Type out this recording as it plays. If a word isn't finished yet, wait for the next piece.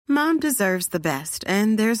Mom deserves the best,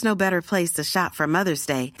 and there's no better place to shop for Mother's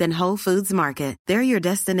Day than Whole Foods Market. They're your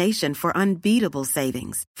destination for unbeatable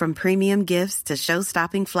savings, from premium gifts to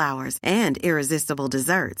show-stopping flowers and irresistible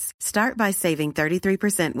desserts. Start by saving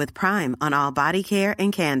 33% with Prime on all body care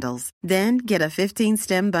and candles. Then get a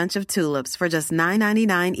 15-stem bunch of tulips for just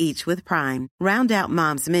 $9.99 each with Prime. Round out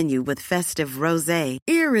Mom's menu with festive rosé,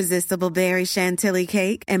 irresistible berry chantilly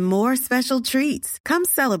cake, and more special treats. Come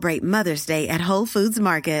celebrate Mother's Day at Whole Foods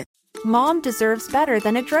Market. Mom deserves better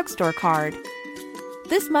than a drugstore card.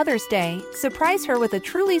 This Mother's Day, surprise her with a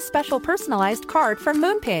truly special personalized card from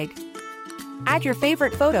Moonpig. Add your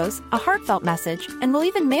favorite photos, a heartfelt message, and we'll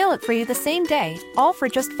even mail it for you the same day, all for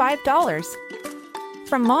just $5.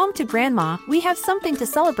 From mom to grandma, we have something to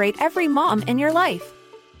celebrate every mom in your life.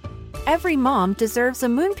 Every mom deserves a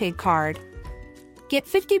Moonpig card. Get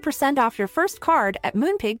 50% off your first card at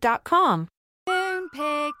moonpig.com.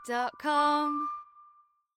 Moonpig.com.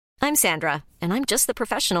 I'm Sandra, and I'm just the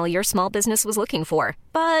professional your small business was looking for.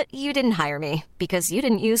 But you didn't hire me because you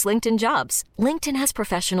didn't use LinkedIn Jobs. LinkedIn has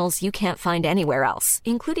professionals you can't find anywhere else,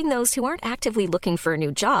 including those who aren't actively looking for a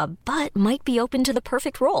new job, but might be open to the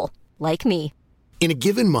perfect role, like me. In a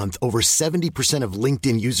given month, over 70% of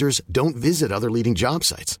LinkedIn users don't visit other leading job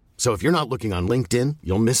sites. So if you're not looking on LinkedIn,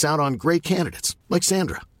 you'll miss out on great candidates like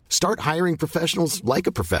Sandra. Start hiring professionals like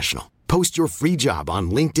a professional. Post your free job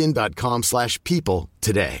on linkedin.com/people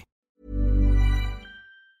today.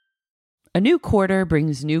 A new quarter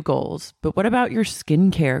brings new goals, but what about your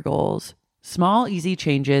skincare goals? Small, easy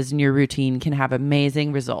changes in your routine can have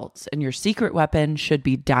amazing results, and your secret weapon should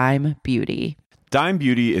be Dime Beauty. Dime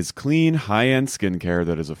Beauty is clean, high-end skincare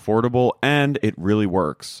that is affordable, and it really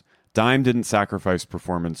works. Dime didn't sacrifice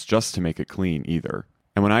performance just to make it clean either.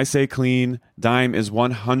 And when I say clean, Dime is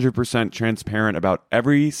 100% transparent about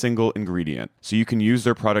every single ingredient, so you can use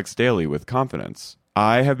their products daily with confidence.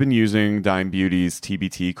 I have been using Dime Beauty's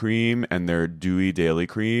TBT cream and their Dewy Daily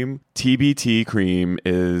Cream. TBT cream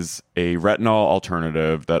is a retinol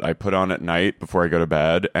alternative that I put on at night before I go to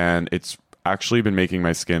bed, and it's actually been making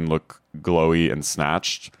my skin look glowy and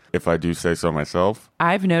snatched, if I do say so myself.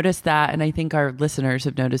 I've noticed that, and I think our listeners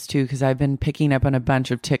have noticed too, because I've been picking up on a bunch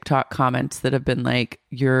of TikTok comments that have been like,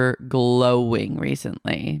 you're glowing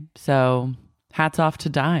recently. So hats off to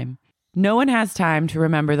Dime. No one has time to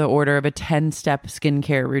remember the order of a 10-step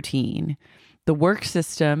skincare routine. The Work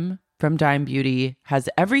System from Dime Beauty has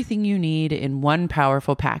everything you need in one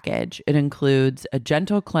powerful package. It includes a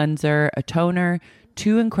gentle cleanser, a toner,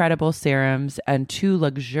 2 incredible serums, and 2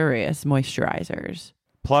 luxurious moisturizers.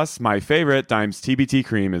 Plus, my favorite, Dime's TBT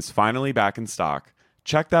cream, is finally back in stock.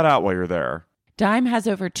 Check that out while you're there. Dime has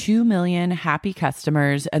over 2 million happy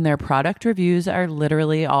customers, and their product reviews are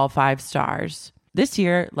literally all 5 stars. This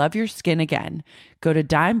year, love your skin again. Go to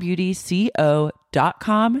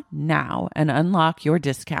dimebeautyco.com now and unlock your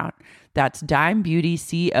discount. That's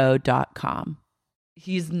dimebeautyco.com.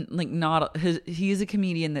 He's like not he's a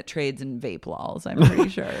comedian that trades in vape laws, I'm pretty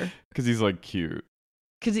sure. Because he's like cute.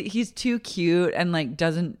 Because he's too cute and like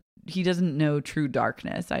doesn't know true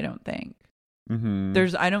darkness, I don't think.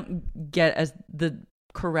 Mm-hmm. I don't get as the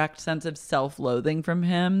correct sense of self-loathing from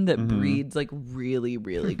him that breeds like really,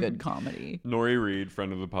 really good comedy. Nori Reed,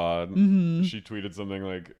 friend of the pod, she tweeted something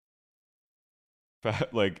like,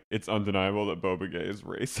 it's undeniable that Boba Gay is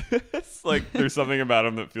racist. Like, there's something about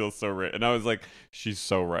him that feels so right. And I was like, she's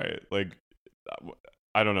so right. Like,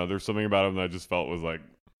 I don't know. There's something about him that I just felt was like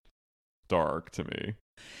dark to me.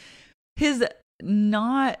 He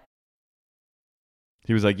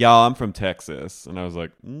was like, y'all, I'm from Texas. And I was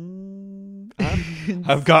like,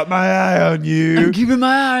 I've got my eye on you. I'm keeping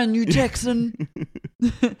my eye on you, Texan.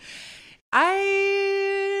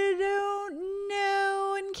 I don't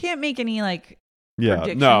know and can't make any like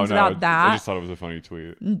predictions about that. I just thought it was a funny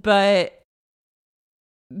tweet. But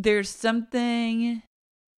there's something...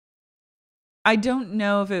 I don't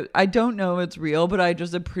know if it's real, but I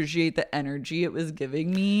just appreciate the energy it was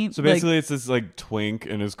giving me. So basically, it's this like twink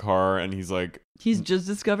in his car, and he's just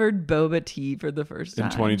discovered boba tea for the first time.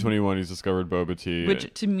 In 2021, he's discovered boba tea,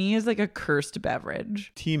 which to me is like a cursed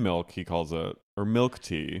beverage. Tea milk, he calls it, or milk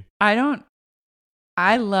tea. I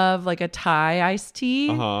love like a Thai iced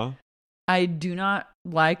tea. I do not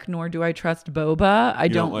like, nor do I trust boba. I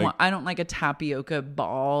don't like a tapioca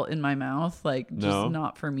ball in my mouth. Like, just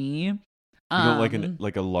not for me. You don't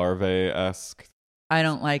like a larvae-esque? I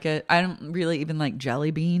don't like it. I don't really even like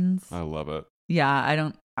jelly beans. I love it.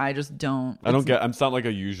 Yeah, I just don't. It's not like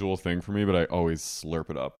a usual thing for me, but I always slurp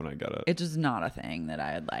it up when I get it. It's just not a thing that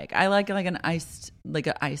I'd like. I like an iced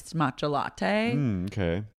matcha latte.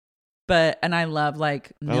 Okay. And I love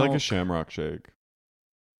like milk. I like a shamrock shake.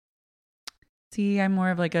 See, I'm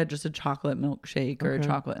more of like just a chocolate milkshake or a Okay.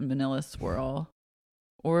 chocolate and vanilla swirl,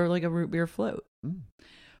 or like a root beer float. Mm.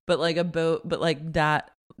 But like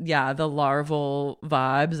that, yeah, the larval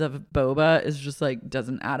vibes of boba is just like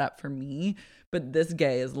doesn't add up for me. But this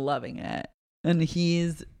gay is loving it, and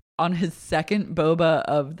he's on his second boba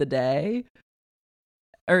of the day,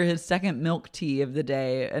 or his second milk tea of the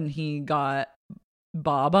day, and he got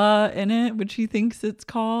baba in it, which he thinks it's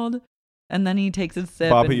called. And then he takes a sip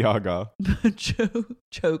Baba and Yaga.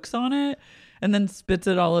 chokes on it and then spits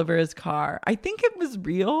it all over his car. I think it was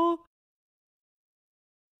real.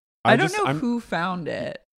 I don't know who found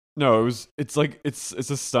it. No, it's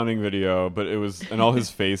a stunning video, but it was, and all his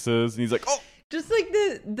faces, and he's like, oh. Just like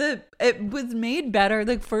it was made better.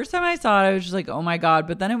 Like first time I saw it, I was just like, oh my God.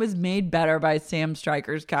 But then it was made better by Sam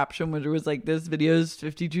Stryker's caption, which was like, this video is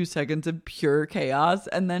 52 seconds of pure chaos.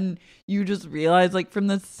 And then you just realize, like, from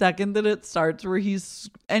the second that it starts, where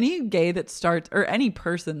any gay that starts, or any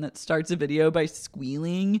person that starts a video by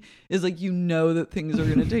squealing is like, you know that things are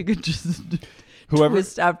going to take a just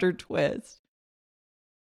twist after twist.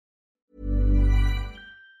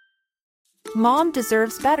 Mom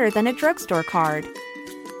deserves better than a drugstore card.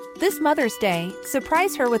 This Mother's Day,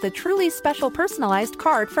 surprise her with a truly special personalized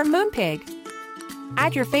card from Moonpig.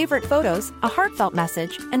 Add your favorite photos, a heartfelt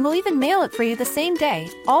message, and we'll even mail it for you the same day,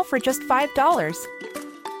 all for just $5.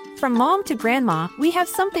 From mom to grandma, we have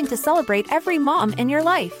something to celebrate every mom in your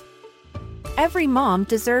life. Every mom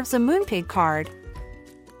deserves a Moonpig card.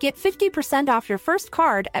 Get 50% off your first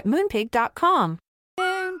card at moonpig.com.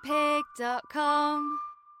 Moonpig.com.